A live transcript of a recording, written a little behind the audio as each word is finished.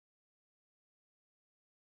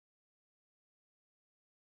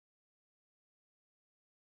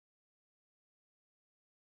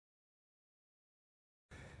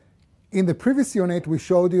In the previous unit, we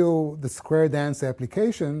showed you the square dance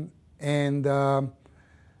application, and the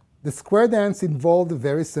square dance involved a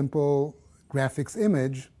very simple graphics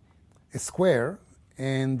image, a square,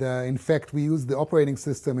 and in fact, we used the operating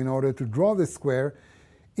system in order to draw this square.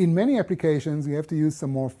 In many applications, you have to use some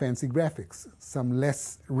more fancy graphics, some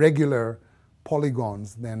less regular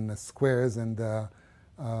polygons than squares and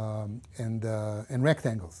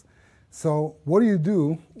rectangles. So what do you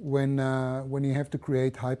do when you have to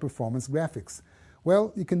create high-performance graphics?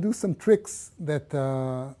 Well, you can do some tricks that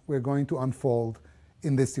we're going to unfold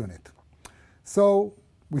in this unit. So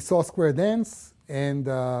we saw square dance, and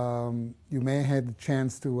you may have had the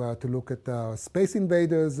chance to look at the Space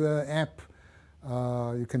Invaders app.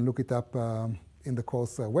 You can look it up in the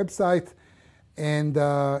course website. And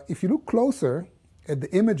if you look closer at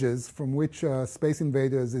the images from which Space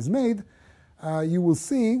Invaders is made, you will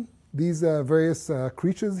see these various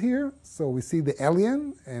creatures here. So we see the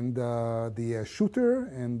alien and the shooter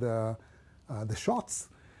and the shots.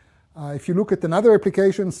 If you look at another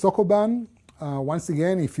application, Schocken, once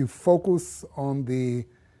again, if you focus on the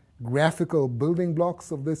graphical building blocks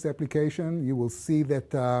of this application, you will see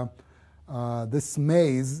that this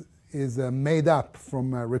maze is made up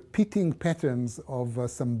from repeating patterns of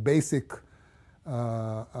some basic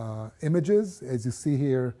images, as you see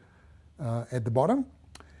here at the bottom.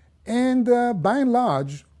 And by and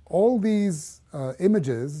large, all these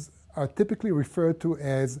images are typically referred to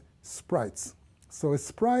as sprites. So a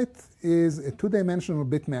sprite is a two-dimensional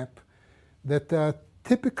bitmap that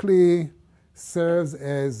typically serves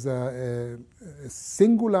as a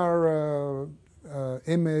singular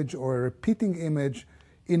image or a repeating image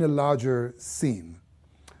in a larger scene.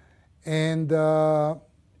 And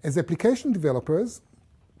as application developers,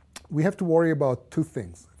 we have to worry about two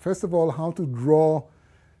things. First of all, how to draw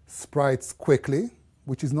sprites quickly,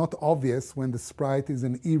 which is not obvious when the sprite is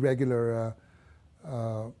an irregular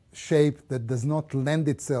shape that does not lend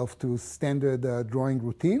itself to standard drawing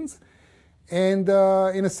routines. And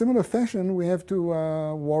in a similar fashion, we have to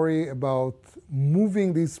worry about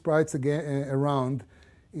moving these sprites around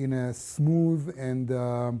in a smooth and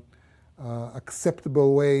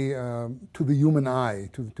acceptable way to the human eye,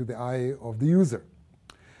 to the eye of the user.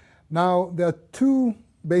 Now, there are two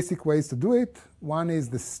basic ways to do it. One is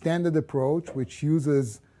the standard approach, which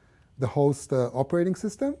uses the host operating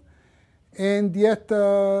system. And yet,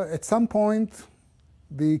 at some point,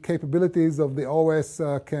 the capabilities of the OS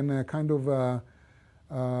can kind of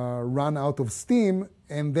run out of steam,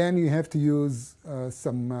 and then you have to use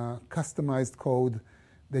some customized code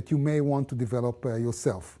that you may want to develop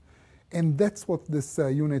yourself. And that's what this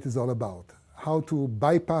unit is all about, how to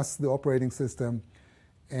bypass the operating system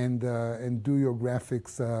and do your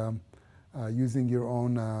graphics using your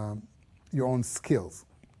own skills.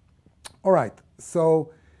 All right,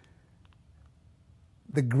 so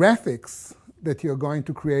the graphics that you're going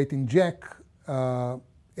to create in Jack at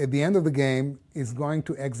the end of the game is going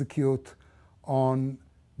to execute on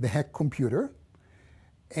the hack computer.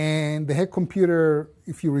 And the hack computer,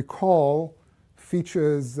 if you recall,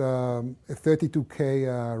 features a 32K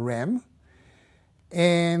RAM.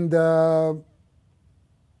 And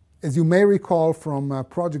as you may recall from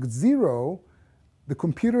Project Zero, the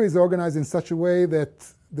computer is organized in such a way that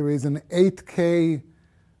there is an 8K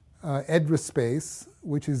address space,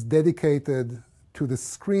 which is dedicated to the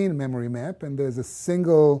screen memory map, and there's a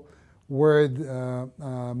single word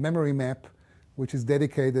memory map, which is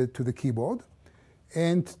dedicated to the keyboard.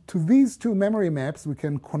 And to these two memory maps, we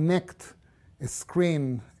can connect a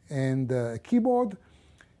screen and a keyboard.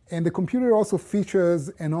 And the computer also features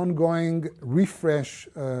an ongoing refresh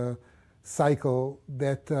cycle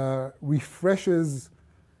that refreshes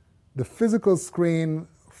the physical screen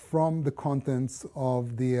from the contents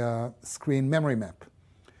of the screen memory map.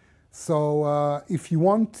 So if you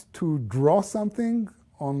want to draw something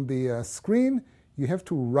on the screen, you have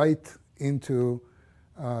to write into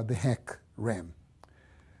the hack RAM.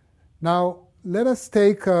 Now, let us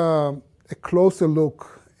take a closer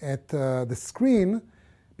look at the screen,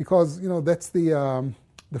 because that's the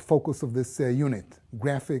focus of this unit,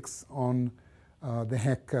 graphics on the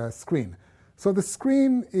hack screen. So the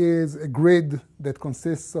screen is a grid that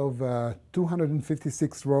consists of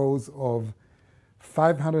 256 rows of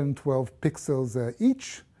 512 pixels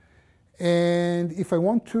each. And if I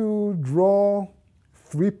want to draw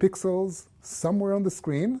 3 pixels somewhere on the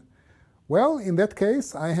screen, well, in that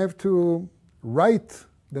case, I have to write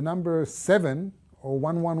the number 7 or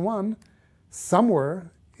 111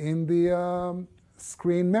 somewhere in the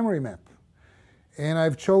screen memory map. And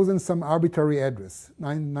I've chosen some arbitrary address,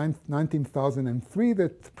 19,003,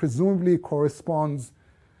 that presumably corresponds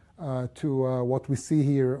to what we see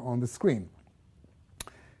here on the screen.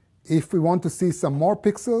 If we want to see some more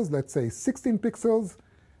pixels, let's say 16 pixels,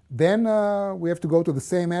 then we have to go to the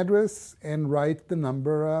same address and write the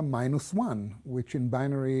number -1, which in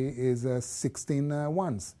binary is 16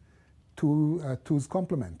 ones, two's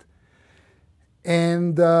complement.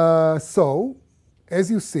 And so,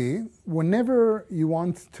 as you see, whenever you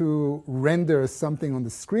want to render something on the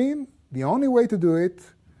screen, the only way to do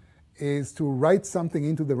it is to write something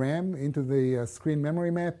into the RAM, into the screen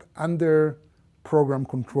memory map, under program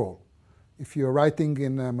control. If you're writing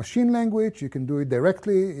in machine language, you can do it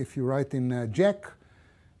directly. If you write in Jack,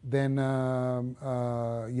 then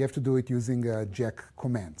you have to do it using Jack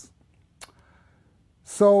commands.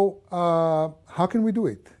 So how can we do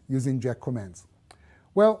it using Jack commands?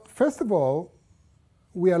 Well, first of all,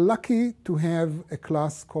 we are lucky to have a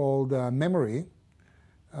class called memory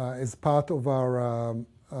as part of our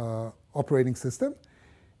operating system.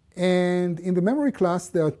 And in the memory class,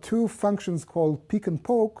 there are two functions called pick and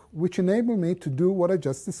poke, which enable me to do what I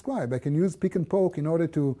just described. I can use pick and poke in order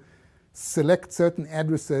to select certain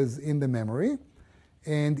addresses in the memory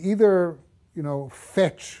and either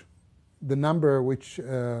fetch the number, which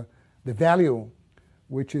the value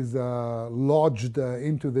which is lodged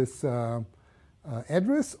into this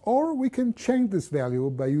address, or we can change this value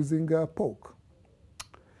by using poke.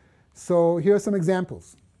 So here are some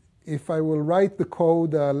examples. If I will write the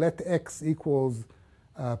code let x equals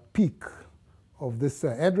peak of this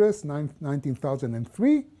address,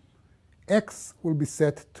 19,003, x will be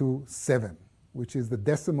set to 7, which is the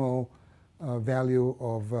decimal value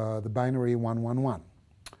of the binary 111.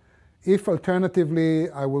 If alternatively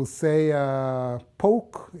I will say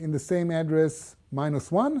poke in the same address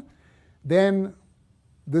 -1, then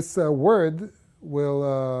this word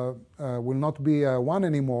will not be 1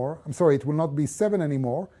 anymore. I'm sorry, it will not be 7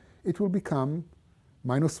 anymore. It will become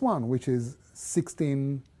 -1, which is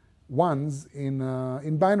 16 ones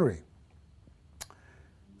in binary.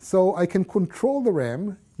 So I can control the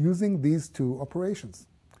RAM using these two operations.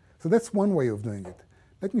 So that's one way of doing it.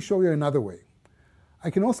 Let me show you another way. I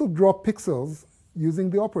can also draw pixels using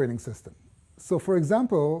the operating system. So for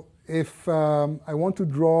example, if I want to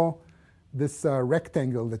draw this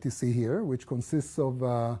rectangle that you see here, which consists of,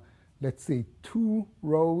 let's see, 2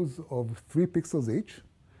 rows of 3 pixels each,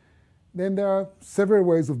 then there are several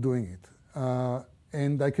ways of doing it.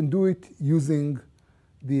 And I can do it using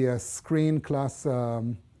the screen class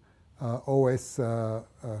OS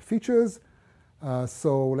features.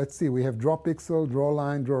 So let's see, we have draw pixel, draw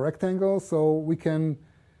line, draw rectangle. So we can,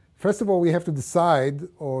 first of all, we have to decide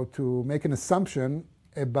or to make an assumption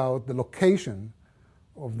about the location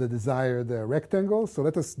of the desired rectangle. So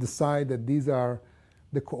let us decide that these are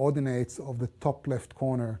the coordinates of the top left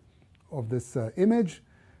corner of this image.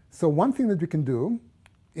 So one thing that we can do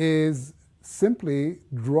is simply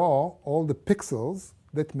draw all the pixels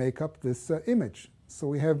that make up this image. So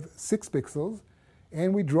we have 6 pixels,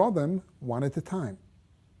 and we draw them one at a time.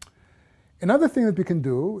 Another thing that we can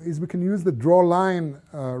do is we can use the draw line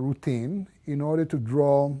routine in order to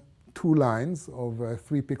draw 2 lines of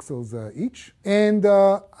 3 pixels each. And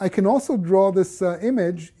I can also draw this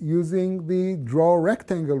image using the draw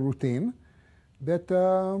rectangle routine that,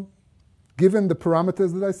 given the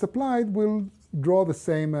parameters that I supplied, will draw the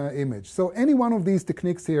same image. So any one of these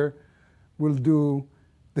techniques here will do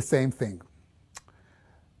the same thing.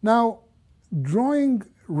 Now, drawing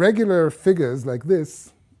regular figures like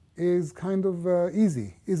this is kind of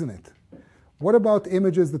easy, isn't it? What about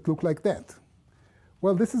images that look like that?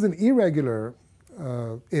 Well, this is an irregular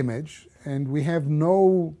image, and we have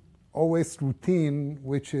no OS routine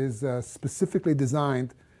which is specifically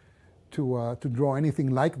designed to draw anything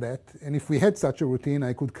like that. And if we had such a routine,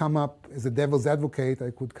 I could come up, as a devil's advocate,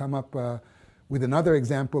 I could come up with another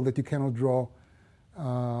example that you cannot draw,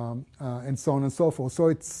 and so on and so forth. So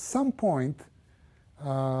at some point,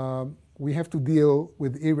 we have to deal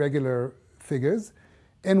with irregular figures.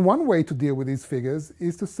 And one way to deal with these figures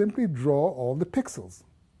is to simply draw all the pixels,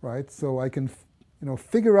 right? So I can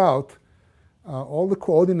figure out all the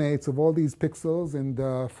coordinates of all these pixels, and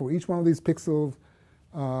for each one of these pixels,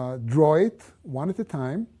 draw it one at a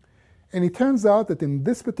time. And it turns out that in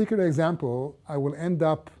this particular example, I will end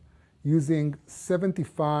up using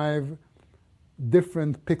 75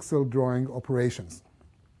 different pixel drawing operations.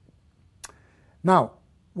 Now,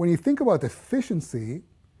 when you think about efficiency,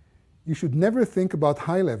 you should never think about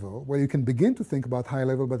high level. Well, you can begin to think about high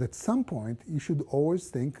level, but at some point, you should always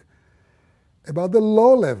think about the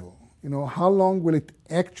low level. How long will it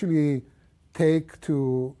actually take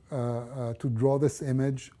to draw this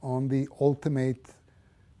image on the ultimate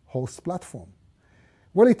host platform?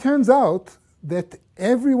 Well, it turns out that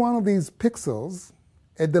every one of these pixels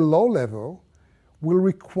at the low level will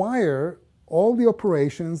require all the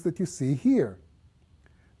operations that you see here,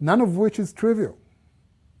 none of which is trivial.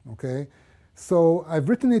 Okay? So I've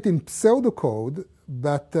written it in pseudocode,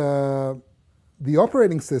 but the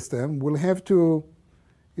operating system will have to,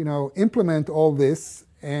 implement all this,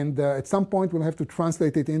 and at some point we'll have to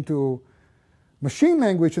translate it into machine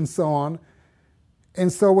language and so on.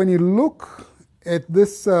 And so when you look at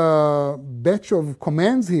this batch of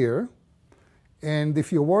commands here, and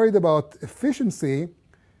if you're worried about efficiency,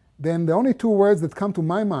 then the only two words that come to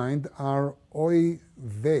my mind are oy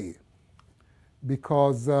vey.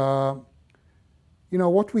 Because,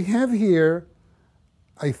 what we have here,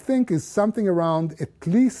 I think, is something around at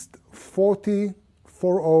least 40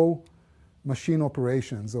 machine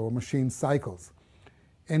operations or machine cycles.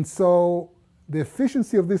 And so the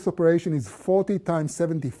efficiency of this operation is 40 times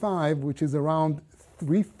 75, which is around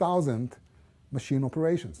 3,000 machine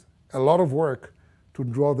operations. A lot of work to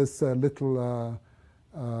draw this little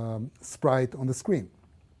sprite on the screen.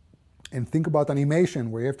 And think about animation,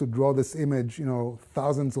 where you have to draw this image,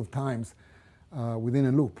 thousands of times within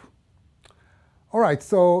a loop. All right,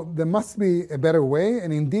 so there must be a better way,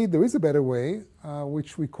 and indeed there is a better way,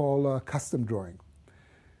 which we call custom drawing.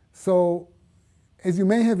 So, as you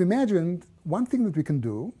may have imagined, one thing that we can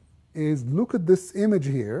do is look at this image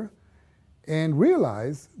here and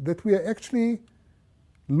realize that we are actually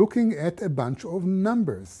looking at a bunch of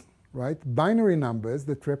numbers, right? Binary numbers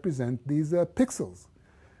that represent these pixels.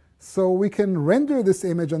 So we can render this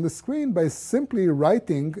image on the screen by simply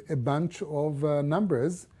writing a bunch of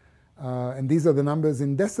numbers, and these are the numbers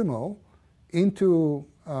in decimal, into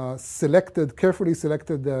carefully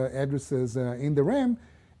selected addresses in the RAM,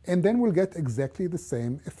 and then we'll get exactly the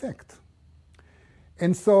same effect.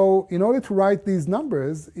 And so in order to write these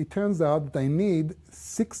numbers, it turns out that I need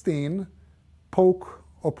 16 poke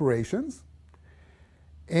operations.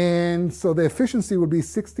 And so the efficiency will be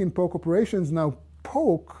 16 poke operations. Now,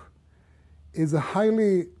 poke is a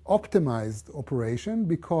highly optimized operation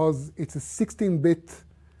because it's a 16-bit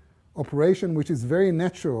operation, which is very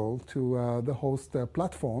natural to the host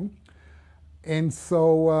platform. And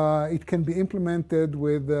so it can be implemented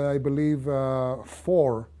with, I believe,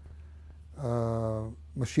 4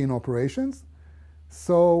 machine operations.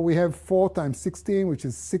 So we have 4 times 16, which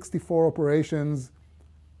is 64 operations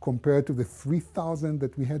compared to the 3,000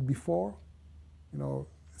 that we had before.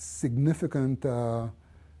 Significant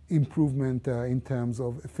improvement in terms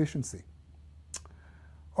of efficiency.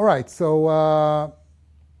 All right, so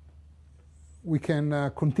we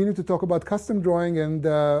can continue to talk about custom drawing, and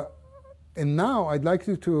now I'd like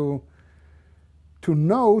you to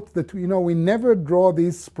note that we never draw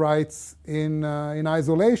these sprites in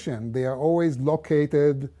isolation. They are always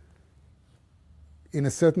located in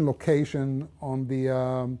a certain location on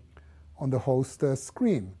the host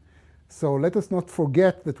screen. So let us not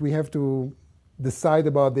forget that we have to decide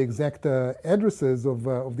about the exact addresses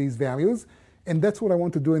of these values, and that's what I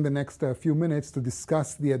want to do in the next few minutes to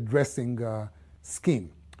discuss the addressing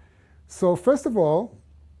scheme. So first of all,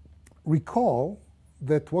 recall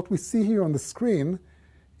that what we see here on the screen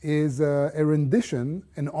is a rendition,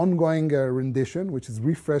 an ongoing rendition, which is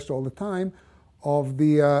refreshed all the time, of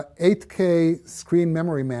the 8K screen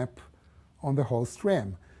memory map on the host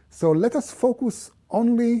RAM. So let us focus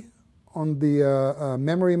only on the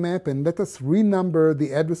memory map, and let us renumber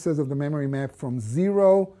the addresses of the memory map from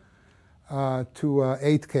 0 to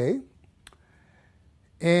 8K.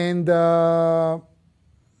 And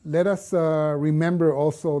let us remember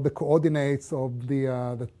also the coordinates of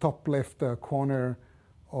the top left corner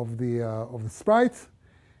of the sprite.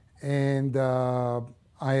 And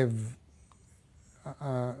I have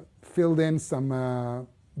filled in some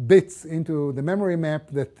bits into the memory map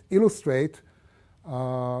that illustrate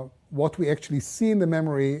what we actually see in the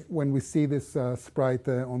memory when we see this sprite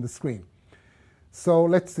on the screen. So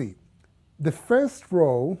let's see. The first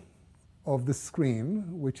row of the screen,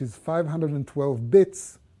 which is 512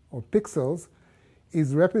 bits or pixels,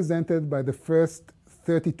 is represented by the first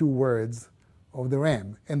 32 words of the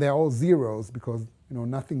RAM. And they're all zeros because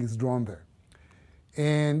nothing is drawn there.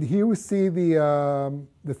 And here we see the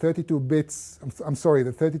 32 bits,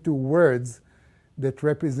 the 32 words that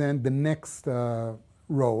represent the next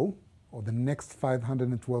row, or the next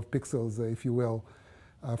 512 pixels, if you will,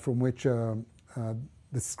 from which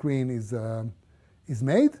the screen is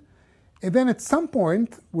made. And then at some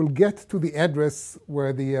point, we'll get to the address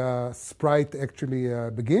where the sprite actually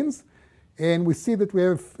begins. And we see that we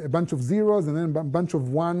have a bunch of zeros and then a bunch of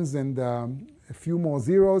ones and a few more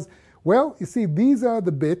zeros. Well, you see, these are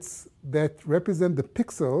the bits that represent the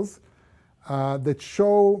pixels that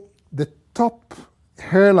show the top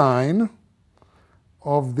hairline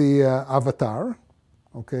of the avatar.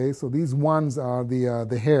 Okay, so these ones are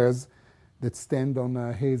the hairs that stand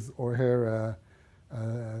on his or her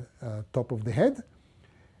top of the head.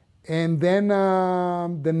 And then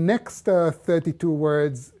the next 32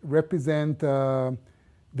 words represent the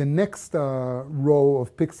next row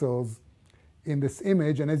of pixels in this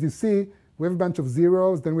image. And as you see, we have a bunch of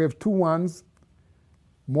zeros, then we have 2 ones,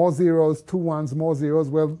 more zeros, 2 ones, more zeros.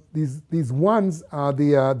 Well, these ones are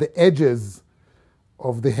the edges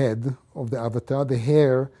of the head of the avatar, the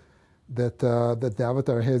hair that the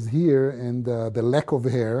avatar has here, and the lack of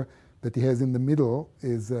hair that he has in the middle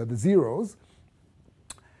is the zeros.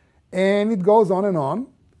 And it goes on.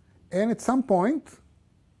 And at some point,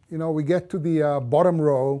 we get to the bottom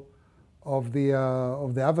row of the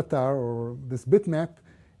avatar or this bitmap.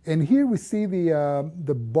 And here we see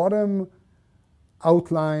the bottom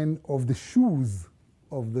outline of the shoes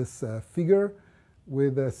of this figure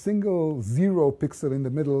with a single 0 pixel in the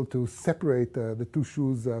middle to separate the 2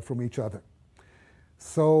 shoes from each other.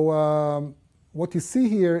 So what you see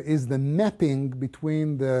here is the mapping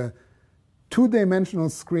between the 2-dimensional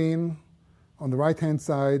screen on the right-hand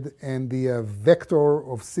side and the vector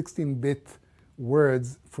of 16-bit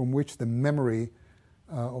words from which the memory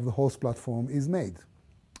of the host platform is made.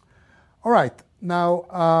 All right, now,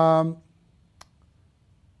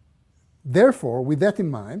 therefore, with that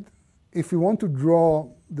in mind, if we want to draw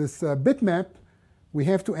this bitmap, we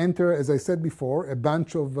have to enter, as I said before, a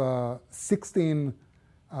bunch of 16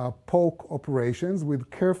 poke operations with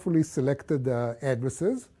carefully selected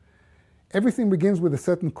addresses. Everything begins with a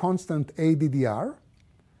certain constant ADDR,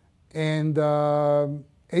 and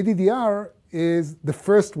ADDR is the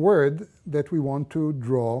first word that we want to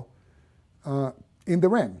draw in the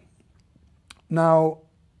RAM. Now,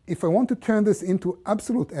 if I want to turn this into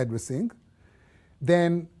absolute addressing,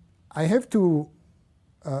 then I have to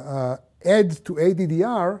add to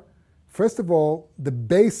ADDR, first of all, the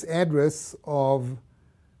base address of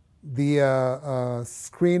the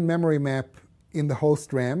screen memory map in the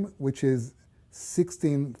host RAM, which is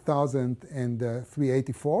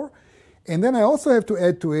 16,384. And then I also have to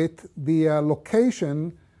add to it the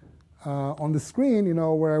location on the screen,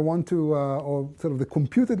 where I want to, or sort of the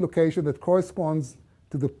computed location that corresponds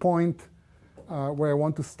to the point where I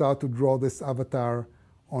want to start to draw this avatar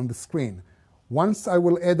on the screen. Once I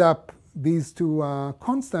will add up these 2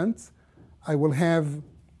 constants, I will have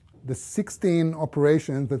the 16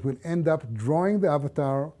 operations that will end up drawing the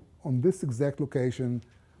avatar on this exact location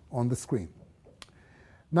on the screen.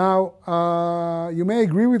 Now, you may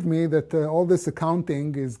agree with me that all this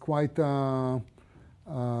accounting is quite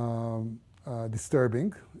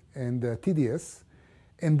disturbing and tedious,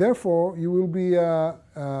 and therefore you will be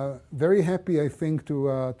very happy, I think,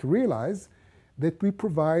 to realize that we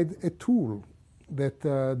provide a tool that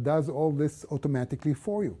does all this automatically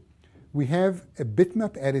for you. We have a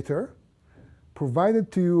bitmap editor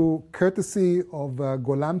provided to you courtesy of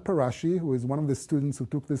Golan Parashi, who is one of the students who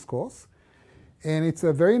took this course. And it's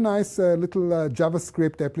a very nice little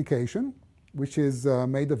JavaScript application, which is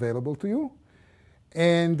made available to you.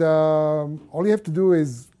 And all you have to do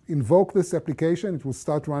is invoke this application. It will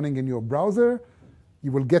start running in your browser.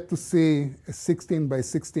 You will get to see a 16 by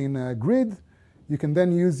 16 grid. You can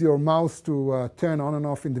then use your mouse to turn on and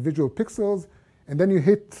off individual pixels. And then you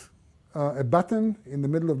hit a button in the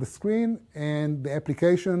middle of the screen, and the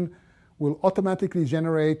application will automatically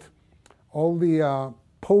generate all the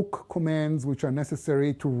poke commands which are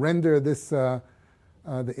necessary to render this the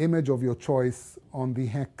image of your choice on the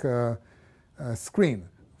HEC screen.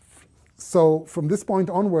 So from this point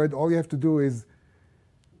onward, all you have to do is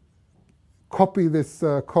copy this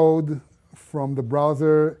code from the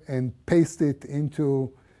browser and paste it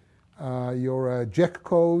into your Jack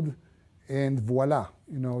code, and voila.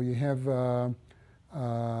 You have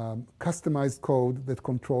customized code that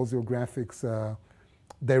controls your graphics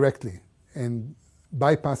directly and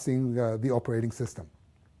bypassing the operating system.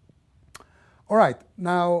 All right,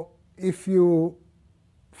 now if you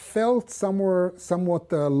felt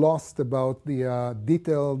somewhat lost about the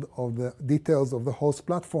details of the host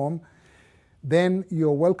platform, then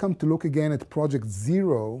you're welcome to look again at Project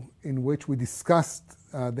Zero, in which we discussed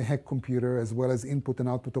the HEC computer as well as input and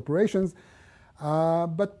output operations.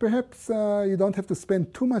 But perhaps you don't have to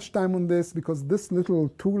spend too much time on this, because this little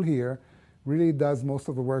tool here really does most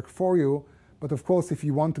of the work for you. But of course, if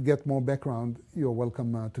you want to get more background, you're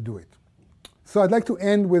welcome to do it. So I'd like to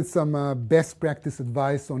end with some best practice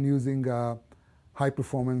advice on using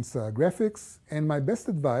high-performance graphics. And my best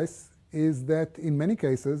advice is that in many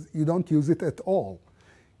cases, you don't use it at all.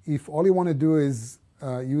 If all you want to do is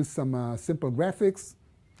use some simple graphics,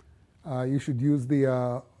 you should use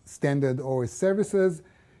the standard OS services.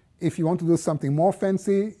 If you want to do something more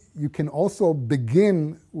fancy, you can also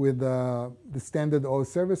begin with the standard OS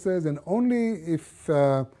services, and only if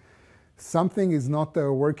something is not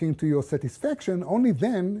working to your satisfaction, only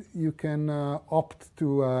then you can opt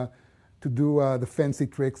to do the fancy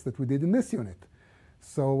tricks that we did in this unit.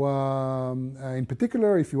 So in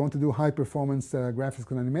particular, if you want to do high performance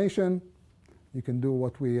graphics and animation, you can do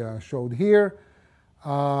what we showed here.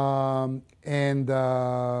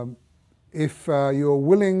 If you're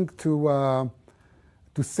willing to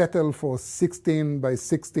settle for 16 by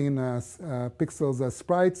 16 pixels as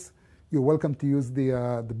sprites, you're welcome to use the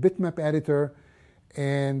bitmap editor.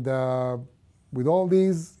 And with all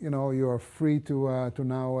these, you are free to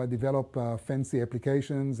now develop fancy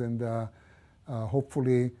applications, and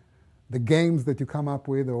hopefully the games that you come up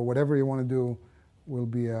with or whatever you want to do will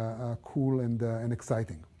be cool and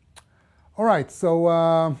exciting. All right,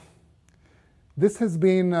 so this has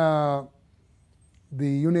been the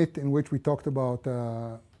unit in which we talked about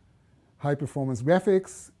high-performance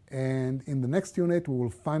graphics, and in the next unit we will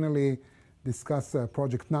finally discuss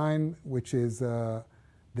Project 9, which is the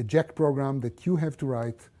Jack program that you have to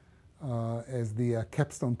write as the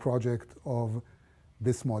capstone project of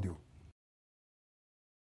this module.